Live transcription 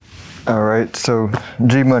All right, so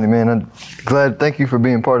G Money, man, I'm glad. Thank you for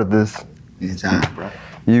being part of this. Anytime, bro.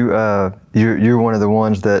 You're one of the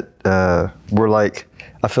ones that were like,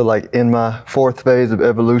 I feel like in my fourth phase of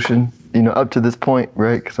evolution, up to this point,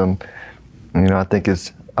 right? Because I think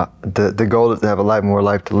it's the goal is to have a lot more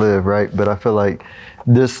life to live, right? But I feel like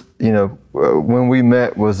this, when we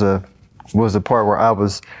met was a part where I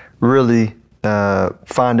was really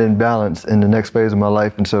finding balance in the next phase of my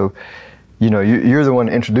life, and so. You're the one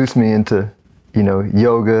that introduced me into,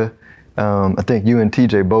 yoga. I think you and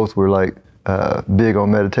TJ both were like big on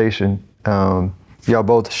meditation. Y'all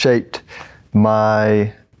both shaped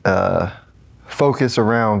my focus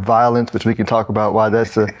around violence, which we can talk about why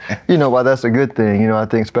that's a good thing. I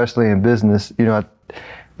think especially in business, I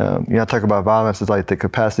talk about violence as like the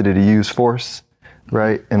capacity to use force,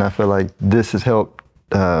 right? And I feel like this has helped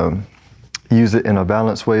use it in a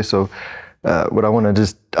balanced way. So. What I want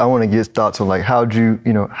to get thoughts on like how'd you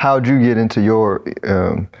get into your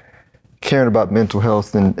caring about mental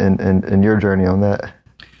health and your journey on that?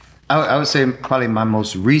 I would say probably my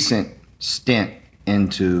most recent stint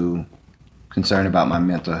into concern about my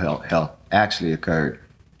mental health actually occurred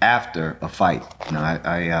after a fight.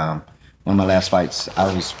 I one of my last fights,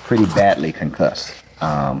 I was pretty badly concussed,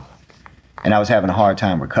 and I was having a hard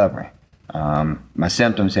time recovering. My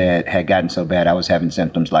symptoms had gotten so bad, I was having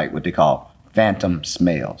symptoms like what they call phantom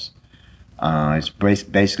smells. It's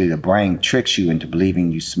basically the brain tricks you into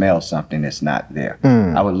believing you smell something that's not there.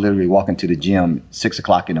 I would literally walk into the gym 6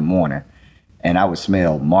 o'clock in the morning and I would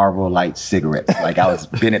smell Marlboro Light cigarettes, like I was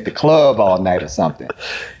been at the club all night or something.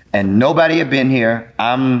 And nobody had been here.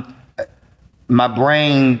 My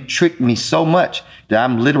brain tricked me so much that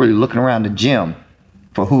I'm literally looking around the gym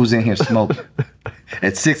for who's in here smoking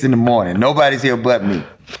at 6 in the morning. Nobody's here but me.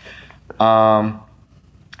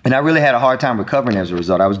 And I really had a hard time recovering as a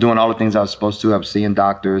result. I was doing all the things I was supposed to. I was seeing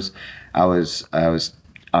doctors. I was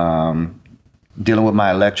dealing with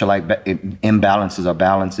my electrolyte imbalances or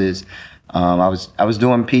balances. I was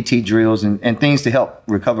doing PT drills and things to help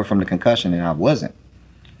recover from the concussion, and I wasn't.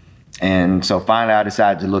 And so finally, I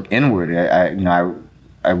decided to look inward.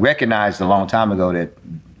 I recognized a long time ago that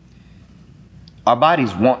our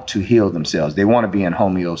bodies want to heal themselves. They want to be in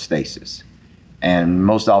homeostasis. And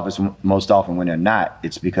most often when they're not,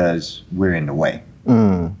 it's because we're in the way.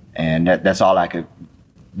 And that's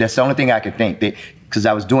the only thing I could think, because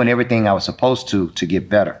I was doing everything I was supposed to get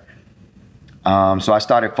better. So I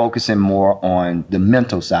started focusing more on the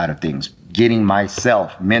mental side of things, getting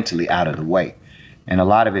myself mentally out of the way. And a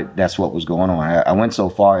lot of it, that's what was going on. I went so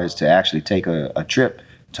far as to actually take a trip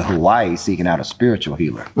to Hawaii seeking out a spiritual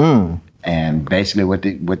healer. And basically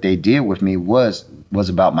what they did with me was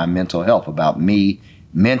about my mental health, about me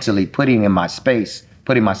mentally putting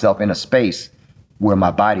myself in a space where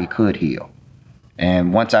my body could heal.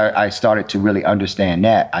 And once I started to really understand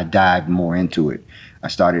that, I dived more into it. I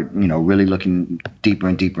started, really looking deeper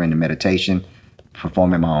and deeper into meditation,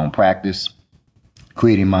 performing my own practice,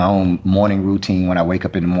 creating my own morning routine when I wake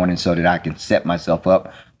up in the morning so that I can set myself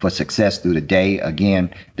up for success through the day. Again,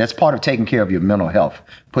 that's part of taking care of your mental health,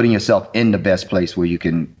 putting yourself in the best place where you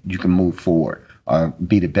can move forward or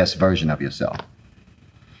be the best version of yourself.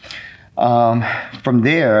 From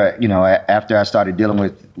there, after I started dealing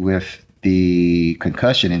with the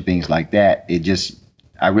concussion and things like that,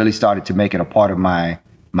 I really started to make it a part of my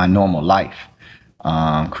normal life,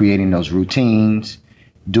 creating those routines,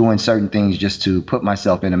 doing certain things just to put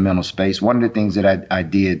myself in a mental space. One of the things that I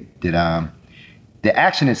did that the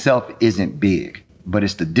action itself isn't big, but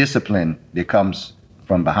it's the discipline that comes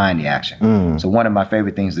from behind the action. So one of my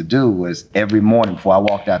favorite things to do was every morning before I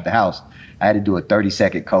walked out the house, I had to do a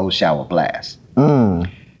 30-second cold shower blast. And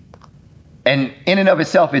in and of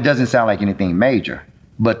itself, it doesn't sound like anything major,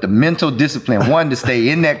 but the mental discipline, one, to stay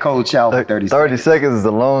in that cold shower for 30 seconds. 30 seconds is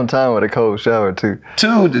a long time with a cold shower too.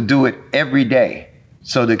 Two, to do it every day.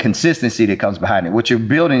 So the consistency that comes behind it, what you're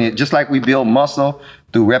building it, just like we build muscle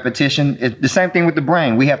through repetition, it's the same thing with the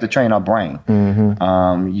brain. We have to train our brain.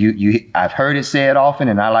 I've heard it said often,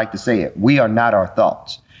 and I like to say it. We are not our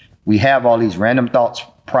thoughts. We have all these random thoughts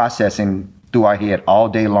processing through our head all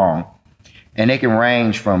day long, and they can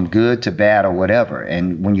range from good to bad or whatever.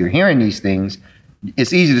 And when you're hearing these things,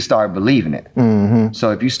 it's easy to start believing it. So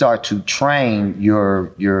if you start to train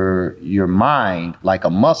your mind like a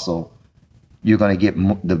muscle, you're going to get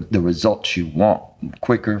the results you want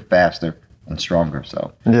quicker, faster, and stronger.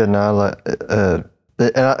 So yeah, no, I like,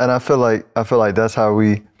 and I feel like that's how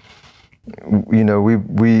we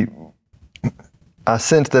I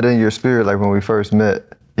sensed that in your spirit, like when we first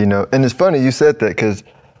met, and it's funny you said that because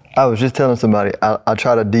I was just telling somebody I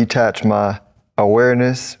try to detach my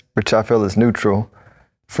awareness, which I feel is neutral,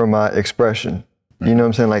 from my expression. You know what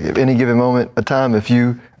I'm saying? Like at any given moment of time, if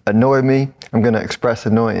you annoy me, I'm gonna express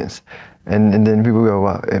annoyance. And then people go,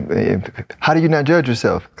 wow, how do you not judge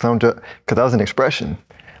yourself? Because that was an expression.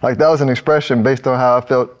 Like that was an expression based on how I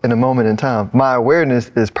felt in a moment in time. My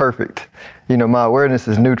awareness is perfect. You know, my awareness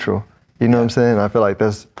is neutral. You know what I'm saying? I feel like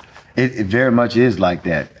that's... It very much is like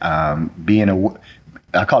that.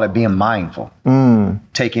 I call it being mindful.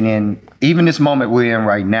 Taking in, even this moment we're in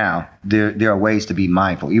right now, there are ways to be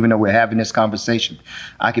mindful. Even though we're having this conversation,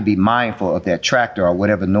 I can be mindful of that tractor or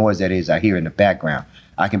whatever noise that is I hear in the background.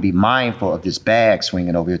 I can be mindful of this bag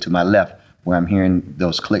swinging over here to my left where I'm hearing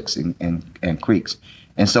those clicks and creaks.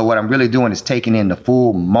 And so what I'm really doing is taking in the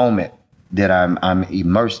full moment that I'm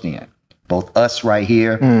immersed in. Both us right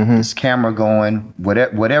here, this camera going,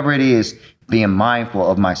 whatever it is, being mindful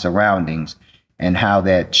of my surroundings and how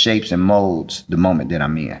that shapes and molds the moment that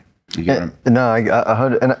I'm in. You get what I'm... No,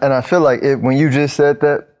 and I feel like when you just said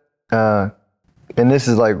that, and this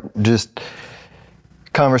is like just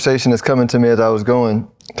conversation that's coming to me as I was going,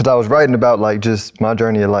 because I was writing about like just my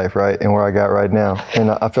journey of life, right, and where I got right now.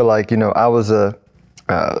 And I feel like, you know, I was a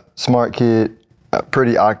smart kid,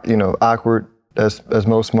 pretty, you know, awkward as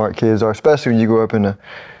most smart kids are, especially when you grow up in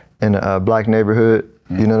a black neighborhood.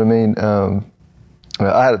 You know what I mean?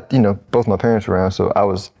 I had, you know, both my parents around, so I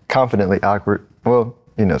was confidently awkward. Well,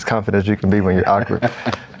 you know, as confident as you can be when you're awkward.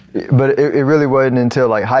 But it really wasn't until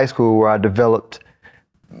like high school where I developed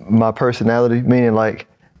my personality, meaning like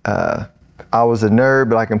I was a nerd,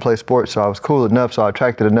 but I can play sports, so I was cool enough, so I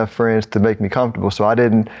attracted enough friends to make me comfortable. So I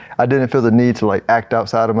didn't feel the need to like act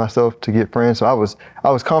outside of myself to get friends. So I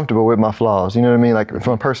was comfortable with my flaws, you know what I mean? Like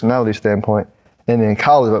from a personality standpoint. And then in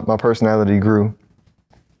college, my personality grew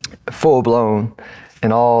full blown,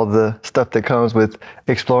 and all the stuff that comes with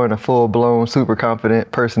exploring a full blown, super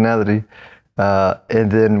confident personality.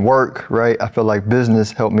 And then work, right? I feel like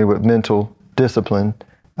business helped me with mental discipline,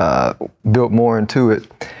 built more into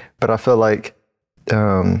it. But I feel like,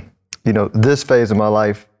 you know, this phase of my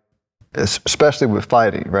life, especially with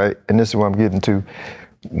fighting, right? And this is where I'm getting to,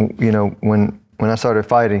 you know, when I started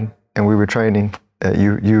fighting and we were training,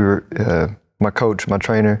 you were my coach, my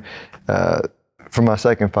trainer, for my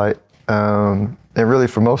second fight. And really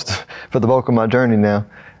for the bulk of my journey now,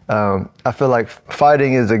 I feel like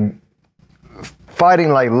fighting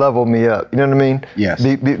like leveled me up. You know what I mean? Yes.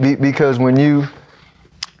 Because when you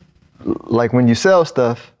sell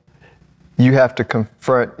stuff, you have to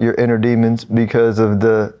confront your inner demons because of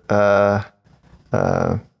the,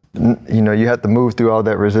 you know, you have to move through all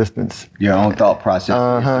that resistance. Your own thought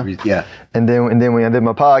process. Yeah. And then when I did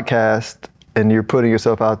my podcast and you're putting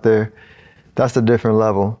yourself out there, that's a different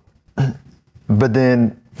level. But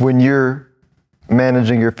then when you're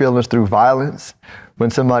managing your feelings through violence, when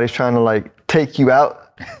somebody's trying to like take you out,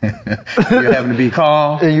 you're having to be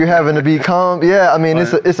calm. And you're having to be calm. Yeah, I mean,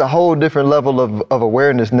 it's a whole different level of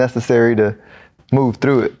awareness necessary to move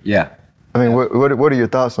through it. Yeah. I mean, what are your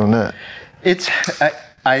thoughts on that?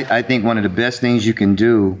 I think one of the best things you can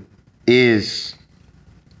do is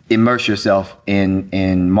immerse yourself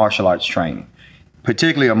in martial arts training,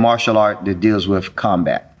 particularly a martial art that deals with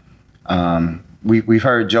combat. We've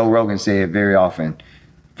heard Joe Rogan say it very often.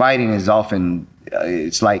 Fighting is often,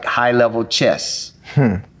 it's like high level chess.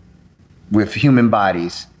 With human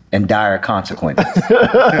bodies and dire consequences.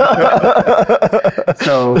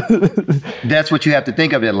 So that's what you have to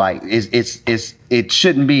think of it like. It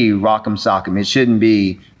shouldn't be rock'em sock'em. It shouldn't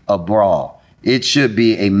be a brawl. It should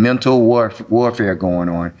be a mental warfare going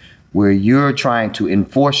on where you're trying to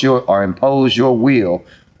enforce or impose your will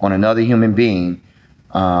on another human being.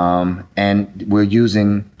 And we're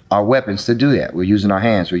using our weapons to do that. We're using our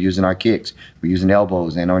hands, we're using our kicks, we're using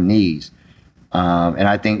elbows and our knees. And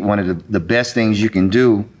I think one of the best things you can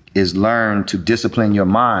do is learn to discipline your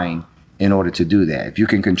mind in order to do that. If you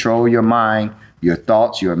can control your mind, your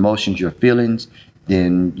thoughts, your emotions, your feelings,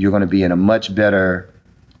 then you're going to be in a much better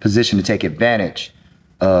position to take advantage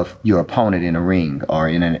of your opponent in a ring or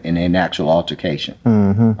in an actual altercation.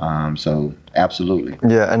 So absolutely.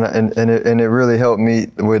 Yeah, and it really helped me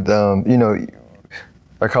with you know,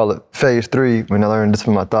 I call it phase 3 when I learned this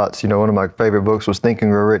from my thoughts. You know, one of my favorite books was Think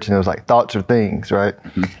and Grow Rich, and it was like thoughts are things, right?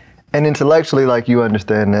 And intellectually, like you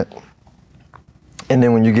understand that. And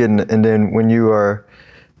then when you get in, and then when you are,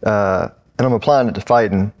 and I'm applying it to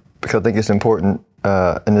fighting because I think it's important,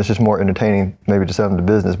 and it's just more entertaining maybe to some of the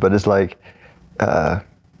business, but it's like,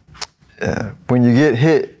 when you get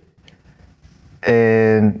hit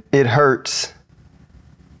and it hurts,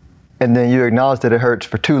 and then you acknowledge that it hurts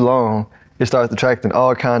for too long, it starts attracting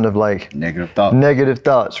all kind of like negative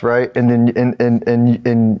thoughts, right? And then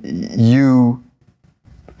and you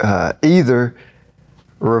either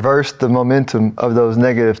reverse the momentum of those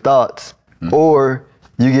negative thoughts, or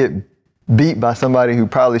you get beat by somebody who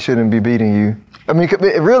probably shouldn't be beating you. I mean,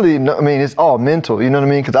 it really, I mean, it's all mental, you know what I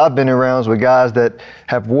mean? Because I've been in rounds with guys that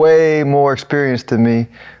have way more experience than me,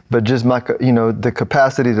 but just my, you know, the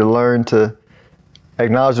capacity to learn to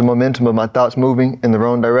acknowledge the momentum of my thoughts moving in the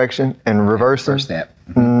wrong direction and reverse them. Reverse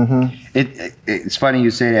that. It's funny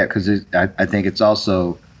you say that, because I think it's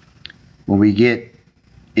also, when we get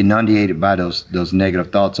inundated by those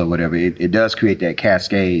negative thoughts or whatever, it does create that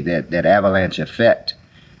cascade, that avalanche effect.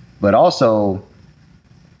 But also,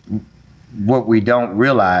 what we don't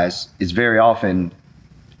realize is very often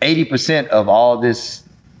 80% of all this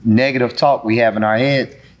negative talk we have in our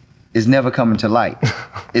head is never coming to light.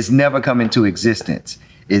 It's never coming to existence.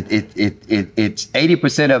 It's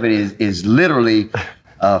 80% of it is literally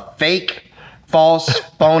a fake, false,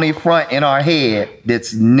 phony front in our head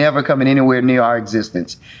that's never coming anywhere near our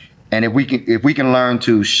existence. And if we can learn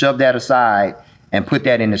to shove that aside and put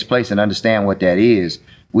that in its place and understand what that is,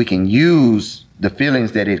 we can use the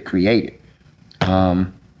feelings that it created.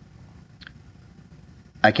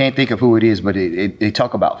 I can't think of who it is, but they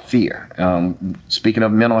talk about fear. Speaking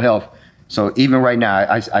of mental health, so even right now,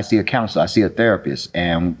 I see a counselor, I see a therapist,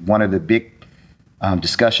 and one of the big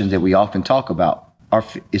discussions that we often talk about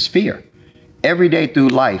is fear. Every day through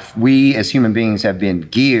life, we as human beings have been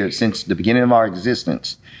geared since the beginning of our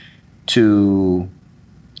existence to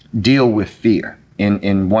deal with fear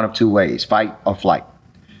in one of two ways: fight or flight.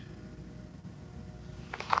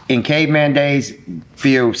 In caveman days,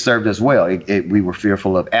 fear served us well. We were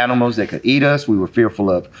fearful of animals that could eat us. We were fearful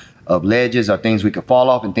of ledges or things we could fall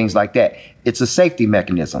off and things like that. It's a safety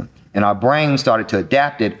mechanism. And our brain started to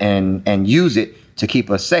adapt it and use it to keep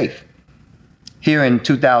us safe. Here in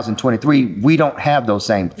 2023, we don't have those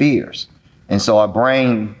same fears. And so our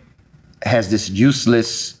brain has this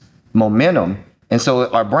useless momentum. And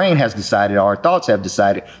so our brain has decided, our thoughts have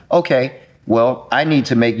decided, okay, well, I need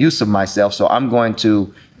to make use of myself, so I'm going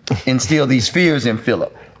to instill these fears in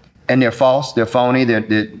Philip. And they're false, they're phony,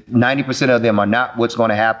 90% of them are not what's going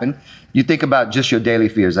to happen. You think about just your daily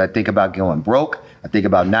fears. I think about going broke. I think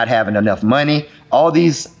about not having enough money, all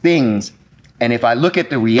these things. And if I look at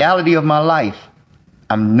the reality of my life,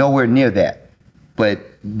 I'm nowhere near that. But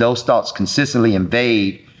those thoughts consistently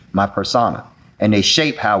invade my persona, and they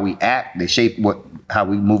shape how we act. They shape how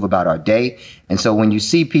we move about our day. And so when you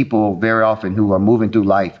see people very often who are moving through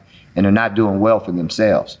life and are not doing well for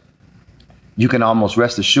themselves, you can almost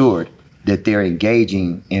rest assured that they're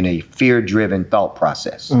engaging in a fear-driven thought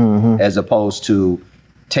process, as opposed to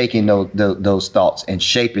taking those thoughts and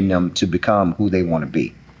shaping them to become who they want to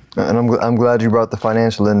be. And I'm glad you brought the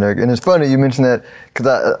financial in there. And it's funny you mentioned that,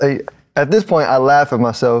 because I at this point I laugh at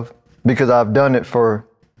myself because I've done it for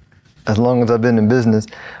as long as I've been in business.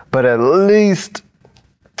 But at least,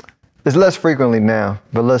 it's less frequently now,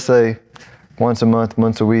 but let's say once a month,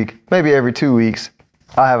 once a week, maybe every 2 weeks,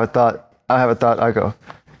 I have a thought, I go,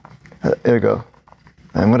 it'll go,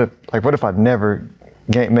 and what if I never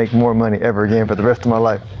make more money ever again for the rest of my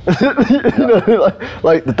life? You know,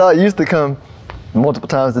 like the thought used to come multiple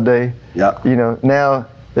times a day. Yeah. You know, now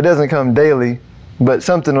it doesn't come daily, but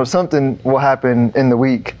something will happen in the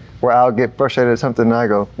week where I'll get frustrated at something and I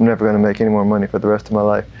go, I'm never going to make any more money for the rest of my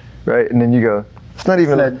life, right? And then you go, it's not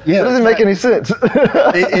even, it doesn't make any sense.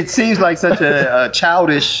 It seems like such a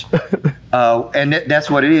childish, and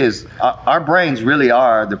that's what it is. Our brains really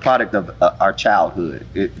are the product of our childhood.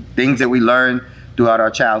 Things that we learn throughout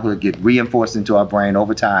our childhood get reinforced into our brain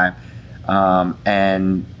over time,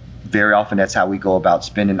 and very often that's how we go about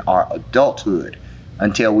spending our adulthood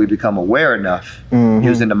until we become aware enough,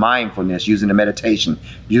 using the mindfulness, using the meditation,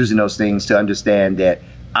 using those things to understand that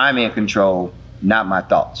I'm in control, not my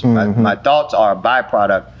thoughts. My thoughts are a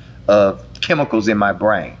byproduct of chemicals in my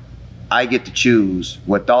brain. I get to choose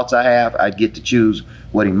what thoughts I have. I get to choose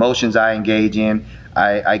what emotions I engage in.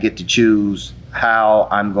 I get to choose how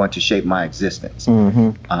I'm going to shape my existence.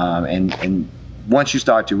 And once you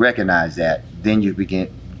start to recognize that, then you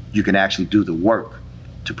can actually do the work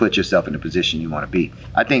to put yourself in the position you want to be.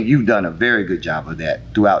 I think you've done a very good job of that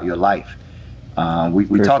throughout your life.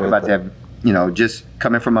 We talk about that, you know, just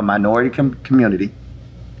coming from a minority community,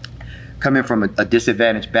 coming from a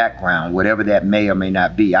disadvantaged background, whatever that may or may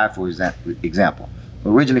not be. I, for example,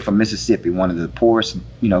 originally from Mississippi, one of the poorest,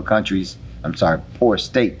 poorest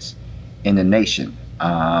states in the nation,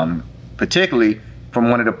 particularly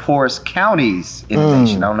from one of the poorest counties in the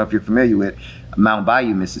nation. I don't know if you're familiar with Mount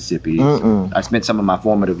Bayou, Mississippi. I spent some of my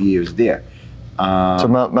formative years there. So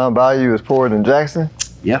Mount Bayou is poorer than Jackson?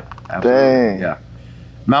 Yeah, absolutely. Dang. Yeah.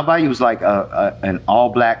 Mount Bayou was like an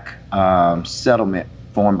all-black settlement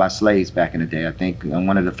formed by slaves back in the day. I think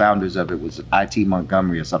one of the founders of it was I.T.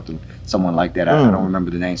 Montgomery or someone like that. I don't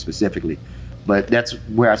remember the name specifically, but that's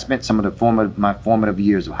where I spent some of my formative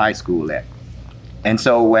years of high school at. And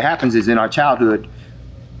so what happens is in our childhood,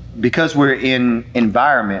 because we're in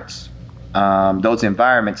environments, those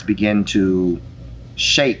environments begin to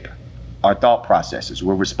shape our thought processes.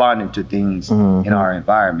 We're responding to things in our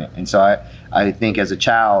environment. And so I think as a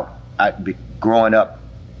child, growing up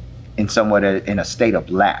in somewhat in a state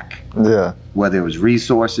of lack, whether it was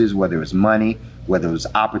resources, whether it was money, whether it was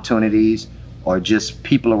opportunities, or just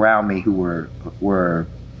people around me who were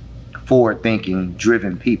forward-thinking,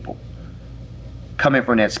 driven people. Coming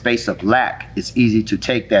from that space of lack, it's easy to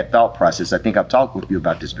take that thought process. I think I've talked with you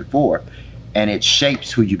about this before, and it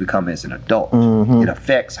shapes who you become as an adult. It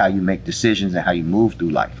affects how you make decisions and how you move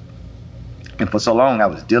through life. And for so long, I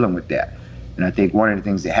was dealing with that. And I think one of the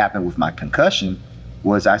things that happened with my concussion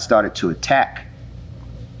was I started to attack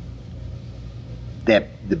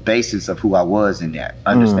the basis of who I was in that,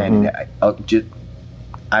 understanding that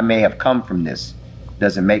I may have come from this,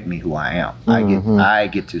 doesn't make me who I am. I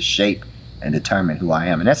get to shape and determine who I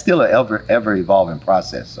am, and that's still an ever evolving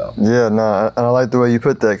process. So and I like the way you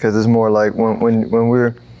put that, because it's more like when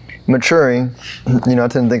we're maturing, I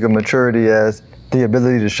tend to think of maturity as the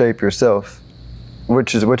ability to shape yourself,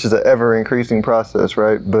 which is an ever increasing process,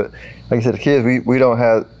 right? But like I said, kids, we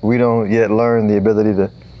don't yet learn the ability to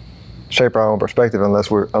shape our own perspective unless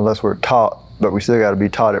we're taught. But we still got to be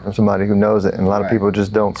taught it from somebody who knows it, and a lot of people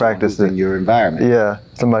just don't practice it. In your environment. Yeah,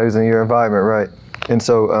 somebody who's in your environment, right? And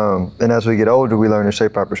so, and as we get older, we learn to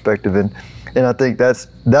shape our perspective, and I think that's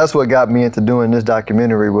what got me into doing this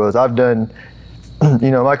documentary. Was I've done,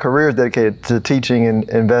 my career is dedicated to teaching and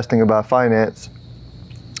investing about finance,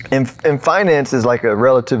 and finance is like a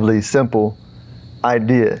relatively simple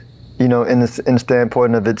idea, in the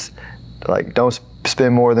standpoint of it's like don't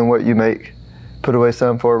spend more than what you make, put away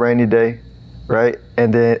some for a rainy day, right?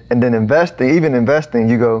 And then investing,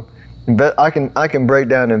 you go. I can break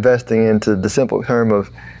down investing into the simple term of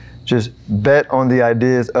just bet on the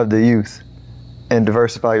ideas of the youth and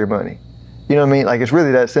diversify your money. You know what I mean? Like, it's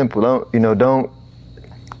really that simple.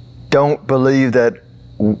 Don't believe that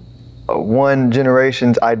one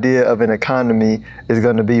generation's idea of an economy is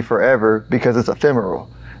going to be forever, because it's ephemeral.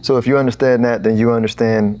 So if you understand that, then you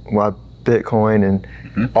understand why Bitcoin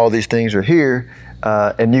and all these things are here,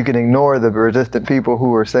 and you can ignore the resistant people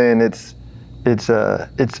who are saying it's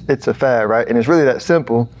a fad, right? And it's really that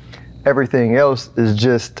simple. Everything else is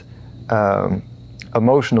just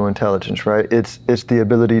emotional intelligence, right? It's the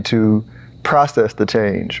ability to process the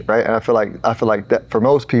change, right? And I feel like that for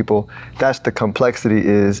most people, that's the complexity,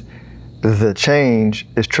 is the change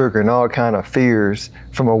is triggering all kind of fears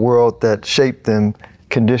from a world that shaped them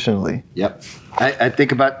conditionally. Yep. I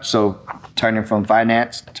think about, turning from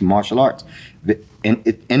finance to martial arts.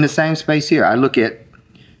 In the same space here, I look at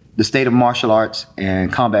the state of martial arts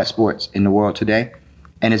and combat sports in the world today,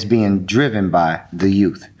 and it's being driven by the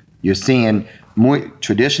youth. You're seeing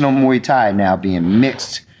traditional Muay Thai now being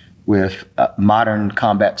mixed with modern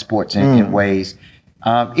combat sports in ways.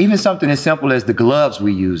 Even something as simple as the gloves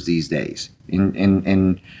we use these days.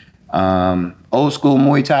 In old school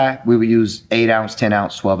Muay Thai, we would use 8-ounce,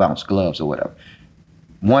 10-ounce, 12-ounce gloves or whatever.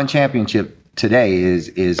 One championship today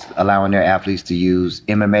is allowing their athletes to use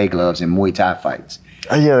MMA gloves in Muay Thai fights.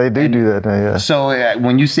 Yeah, they do that now, yeah. So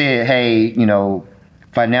when you said, hey,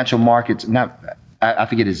 financial markets, I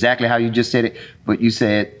forget exactly how you just said it, but you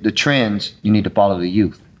said the trends, you need to follow the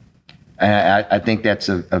youth. And I think that's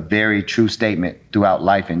a very true statement throughout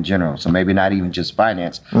life in general. So maybe not even just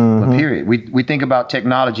finance, but period. We think about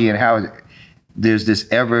technology and how there's this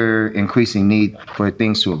ever increasing need for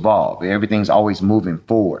things to evolve. Everything's always moving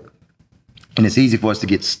forward. And it's easy for us to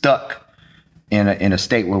get stuck in a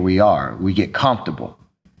state where we are. We get comfortable.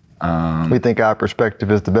 We think our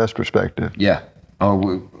perspective is the best perspective. Yeah.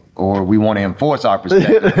 Or we want to enforce our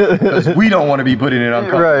perspective because we don't want to be put in an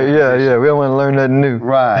uncomfortable position. Yeah. We don't want to learn nothing new.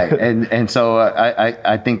 Right. And so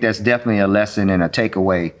I think that's definitely a lesson and a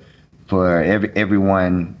takeaway for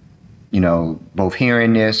everyone, both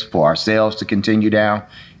hearing this, for ourselves to continue down,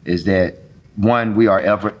 is that, one, we are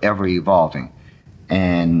ever evolving.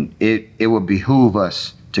 And it would behoove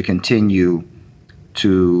us to continue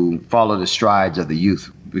to follow the strides of the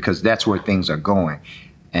youth, because that's where things are going.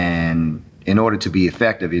 And in order to be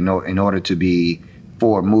effective, in order to be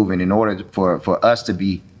forward moving, in order for us to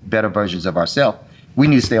be better versions of ourselves, we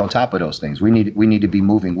need to stay on top of those things. We need to be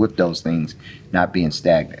moving with those things, not being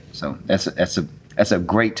stagnant. So that's a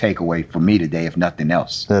great takeaway for me today, if nothing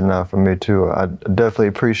else. Yeah, no, for me too. I definitely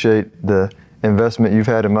appreciate the investment you've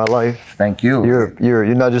had in my life. Thank you.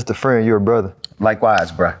 You're not just a friend, you're a brother.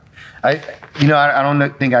 Likewise, bruh. I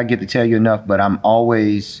don't think I get to tell you enough, but I'm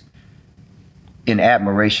always in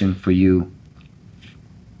admiration for you,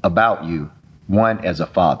 about you, one, as a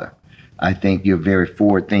father. I think you're very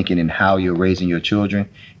forward thinking in how you're raising your children.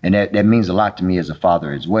 And that means a lot to me as a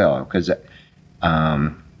father as well, because I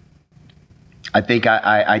think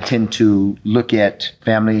I tend to look at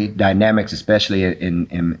family dynamics, especially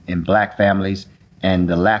in Black families, and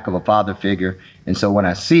the lack of a father figure. And so when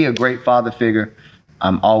I see a great father figure,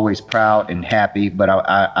 I'm always proud and happy, but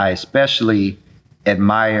I especially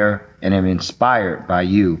admire and am inspired by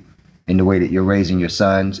you in the way that you're raising your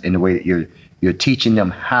sons, in the way that you're teaching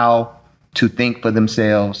them how to think for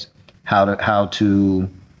themselves, how to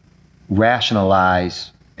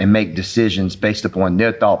rationalize and make decisions based upon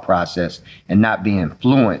their thought process and not be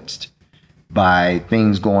influenced by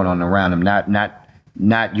things going on around them, not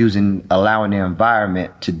allowing their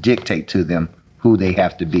environment to dictate to them who they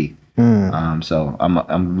have to be. So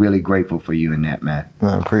I'm really grateful for you in that, man.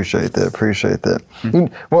 I appreciate that. Mm-hmm.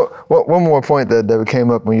 Well, one more point that came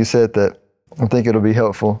up when you said that, I think it'll be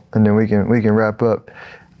helpful, and then we can wrap up.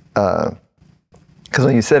 Because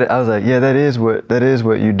when you said it, I was like, yeah, that is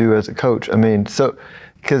what you do as a coach. I mean, so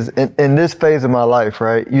because in this phase of my life,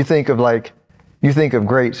 right, you think of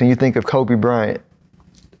greats and you think of Kobe Bryant,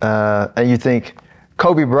 and you think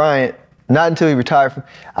Kobe Bryant. Not until he retired.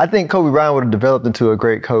 I think Kobe Bryant would have developed into a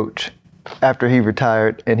great coach after he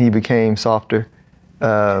retired and he became softer.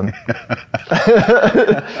 But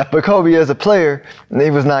Kobe as a player,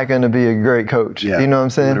 he was not going to be a great coach. Yeah, you know what I'm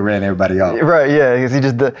saying? He would have ran everybody off. Right, yeah, because he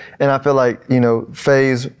just did. And I feel like,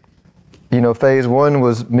 phase one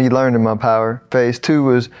was me learning my power. Phase two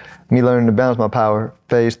was me learning to balance my power.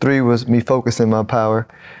 Phase three was me focusing my power,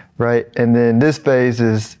 right? And then this phase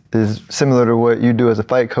is similar to what you do as a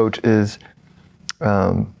fight coach, is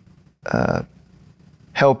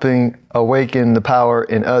helping awaken the power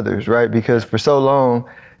in others, right? Because for so long,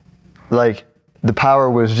 like, the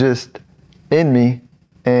power was just in me,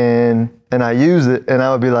 and I use it, and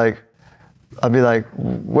I'd be like,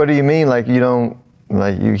 what do you mean? Like, you don't,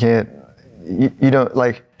 like, you can't, you don't,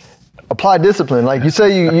 like, apply discipline. Like, you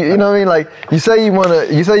say you know what I mean? Like, you say you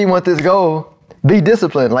want this goal. Be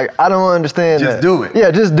disciplined. Like, I don't understand Just that. do it. Yeah,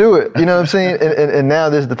 just do it. You know what I'm saying? And now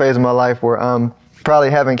this is the phase of my life where probably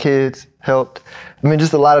having kids helped. I mean,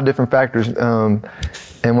 just a lot of different factors. And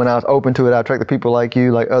when I was open to it, I attracted people like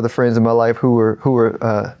you, like other friends in my life who were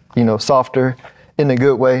softer in a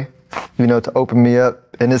good way, to open me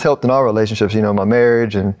up. And it's helped in all relationships, my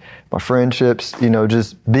marriage and my friendships,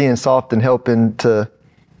 just being soft and helping to,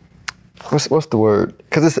 what's the word?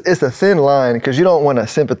 Because it's a thin line, because you don't want to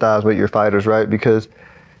sympathize with your fighters, right? Because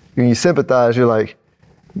when you sympathize, you're like,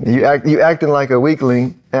 you acting like a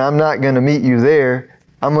weakling, and I'm not going to meet you there.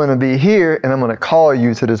 I'm going to be here, and I'm going to call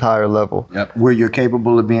you to this higher level. Yep. Where you're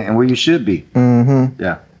capable of being and where you should be. Mm-hmm.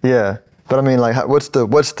 Yeah. Yeah. But I mean, like, what's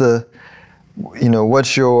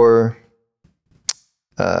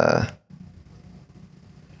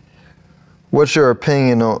your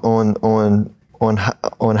opinion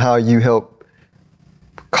on how you help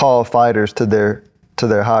call fighters to their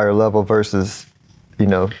higher level versus,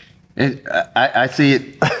 I see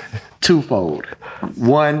it twofold.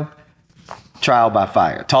 One, trial by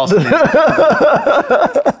fire. Toss it in.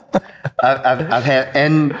 I've had,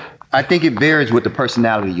 and I think it varies with the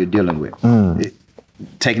personality you're dealing with.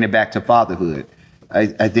 Taking it back to fatherhood,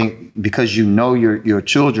 I think because your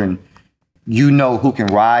children, who can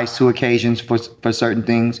rise to occasions for certain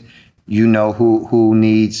things. Who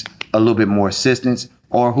needs a little bit more assistance,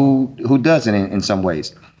 or who doesn't in some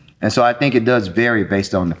ways. And so I think it does vary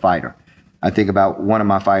based on the fighter. I think about one of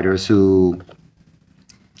my fighters who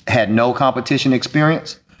had no competition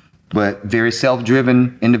experience, but very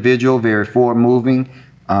self-driven individual, very forward-moving,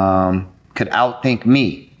 could outthink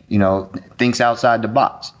me, thinks outside the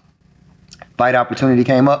box. Fight opportunity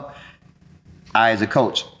came up. I, as a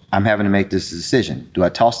coach, I'm having to make this decision. Do I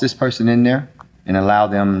toss this person in there and allow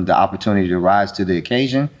them the opportunity to rise to the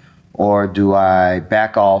occasion? Or do I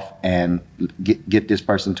back off and get this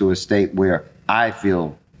person to a state where I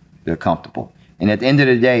feel they're comfortable? And at the end of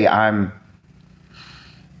the day, I'm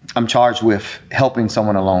charged with helping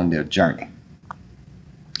someone along their journey.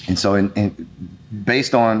 And so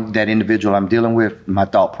based on that individual I'm dealing with, my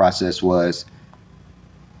thought process was,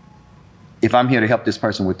 if I'm here to help this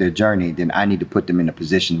person with their journey, then I need to put them in a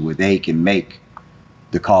position where they can make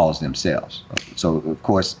the calls themselves. So, of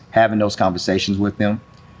course, having those conversations with them,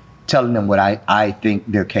 telling them what I think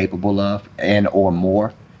they're capable of and or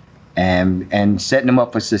more, and setting them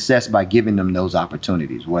up for success by giving them those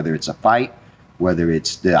opportunities, whether it's a fight, whether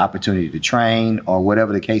it's the opportunity to train, or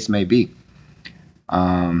whatever the case may be.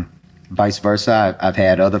 Vice versa, I've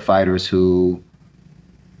had other fighters who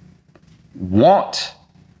want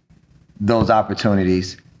those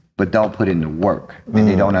opportunities, but don't put in the work, and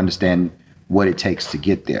they don't understand what it takes to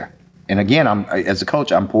get there. And again, as a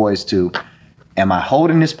coach, I'm poised to, am I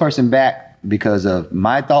holding this person back because of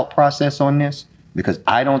my thought process on this? Because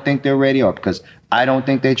I don't think they're ready, or because I don't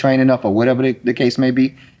think they train enough, or whatever the case may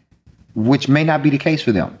be, which may not be the case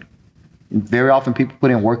for them. Very often people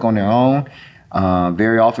put in work on their own.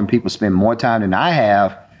 Very often people spend more time than I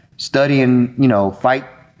have studying, fight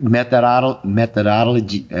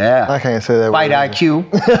methodology. Yeah. I can't say that Fight word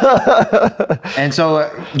IQ. And so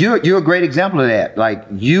you're a great example of that. Like,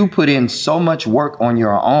 you put in so much work on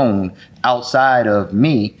your own outside of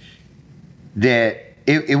me that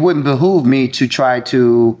it wouldn't behoove me to try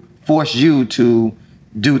to force you to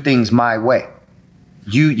do things my way.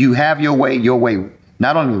 You have your way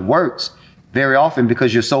not only works, very often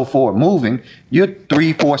because you're so forward moving, you're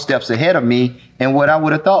 3-4 steps ahead of me and what I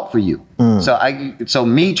would have thought for you. So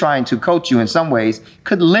me trying to coach you in some ways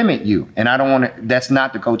could limit you, and I don't want to. That's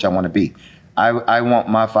not the coach I want to be. I want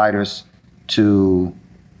my fighters to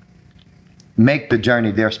make the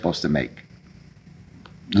journey they're supposed to make,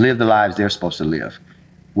 live the lives they're supposed to live,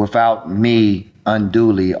 without me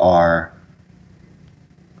unduly or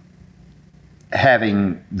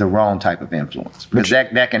having the wrong type of influence, because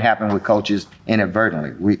that can happen with coaches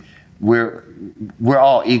inadvertently. We're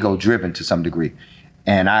all ego driven to some degree,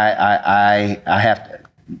 and I have to,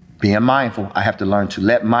 being mindful, I have to learn to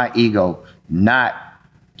let my ego not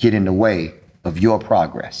get in the way of your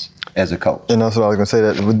progress as a coach. And that's what I was gonna say.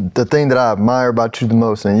 That the thing that I admire about you the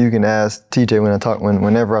most, and you can ask TJ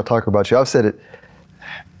whenever I talk about you. I've said it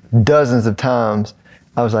dozens of times.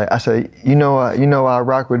 I say, you know why I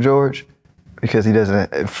rock with George? Because he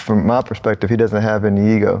doesn't, from my perspective, he doesn't have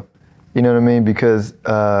any ego. You know what I mean? Because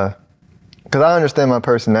I understand my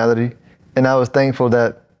personality, and I was thankful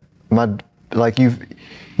that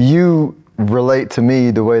you relate to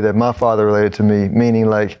me the way that my father related to me, meaning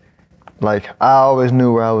like I always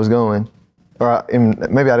knew where I was going,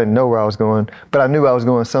 maybe I didn't know where I was going, but I knew I was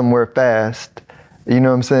going somewhere fast. You know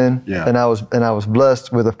what I'm saying? Yeah. And I was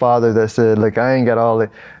blessed with a father that said, like, I ain't got all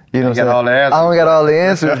the. You know what I'm saying? All the answers. I don't got all the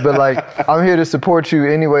answers, but like, I'm here to support you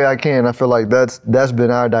any way I can. I feel like that's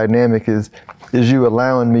been our dynamic is you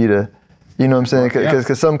allowing me to, you know what I'm saying?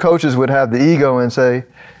 Because some coaches would have the ego and say,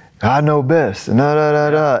 I know best, and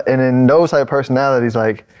and then those type of personalities,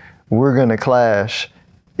 like, we're gonna clash.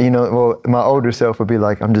 Well, my older self would be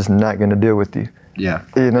like, I'm just not gonna deal with you. Yeah.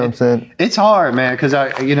 You know what I'm saying? It's hard, man, because a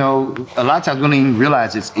lot of times we don't even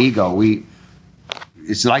realize it's ego.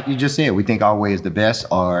 It's like you just said, we think our way is the best,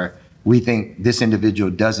 or we think this individual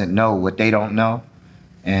doesn't know what they don't know,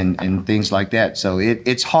 and things like that. So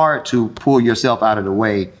it's hard to pull yourself out of the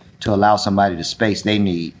way to allow somebody the space they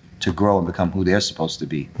need to grow and become who they're supposed to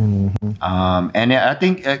be. Mm-hmm. And I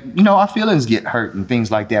think, our feelings get hurt and things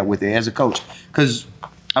like that with it as a coach. Because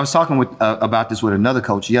I was talking about this with another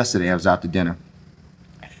coach yesterday. I was out to dinner.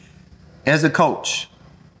 As a coach,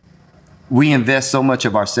 we invest so much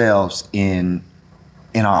of ourselves in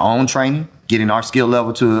our own training, getting our skill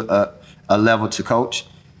level to a level to coach,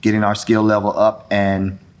 getting our skill level up,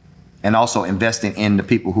 and also investing in the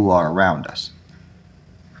people who are around us.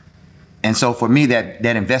 And so for me, that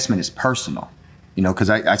investment is personal,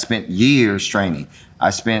 because I spent years training.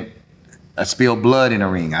 I spilled blood in the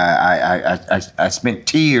ring. I spent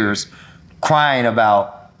tears crying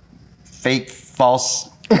about fake, false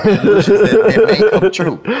illusions that may come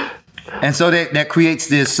true. And so that creates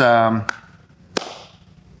this, I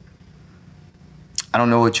don't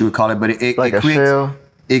know what you would call it, but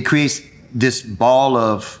it creates this ball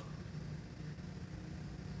of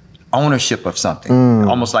ownership of something,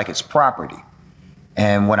 almost like it's property.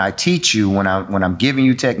 And when I teach you, when I'm giving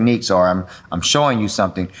you techniques, or I'm showing you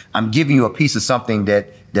something, I'm giving you a piece of something that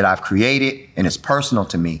I've created, and it's personal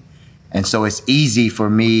to me. And so it's easy for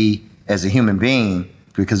me as a human being,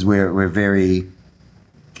 because we're very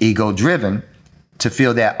ego driven, to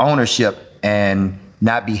feel that ownership and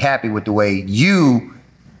not be happy with the way you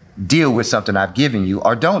deal with something I've given you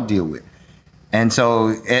or don't deal with. And so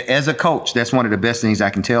as a coach, that's one of the best things I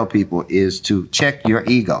can tell people is to check your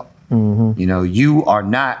ego. Mm-hmm. You are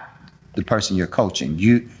not the person you're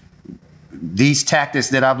coaching. These tactics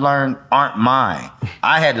that I've learned aren't mine.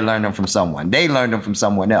 I had to learn them from someone. They learned them from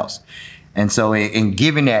someone else. And so in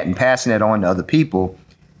giving that and passing that on to other people,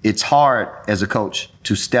 it's hard as a coach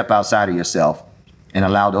to step outside of yourself and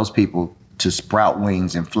allow those people to sprout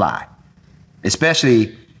wings and fly,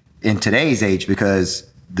 especially in today's age, because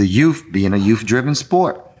the youth, being a youth-driven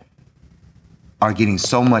sport, are getting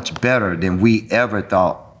so much better than we ever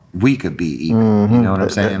thought we could be even. You know what I'm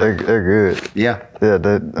saying? They're good. Yeah. Yeah,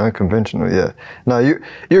 they're unconventional. Yeah. No, you're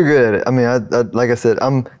good at it. I mean, I like I said,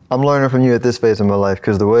 I'm learning from you at this phase of my life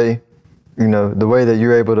because the way that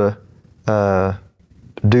you're able to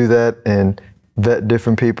do that and vet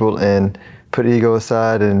different people and put ego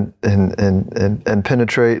aside and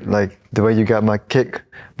penetrate, like the way you got my kick,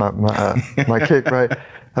 my kick right.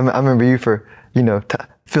 I remember you for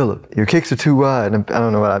Philip, your kicks are too wide, and I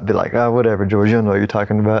don't know what I'd be like. Whatever, George, you don't know what you're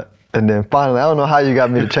talking about. And then finally, I don't know how you got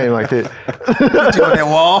me to change my kick. Put you on that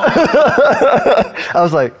wall. I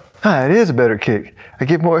was like, it is a better kick. I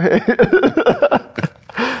get more head.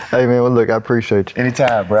 Hey man, well look, I appreciate you.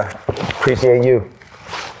 Anytime, bro. Appreciate you.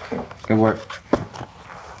 Good work.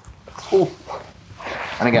 Ooh.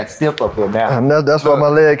 I done got stiff up here now. That's why my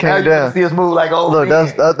leg came down. Still smooth like old. Look,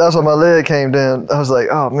 that's why my leg came down. I was like,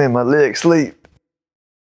 oh man, my leg sleep.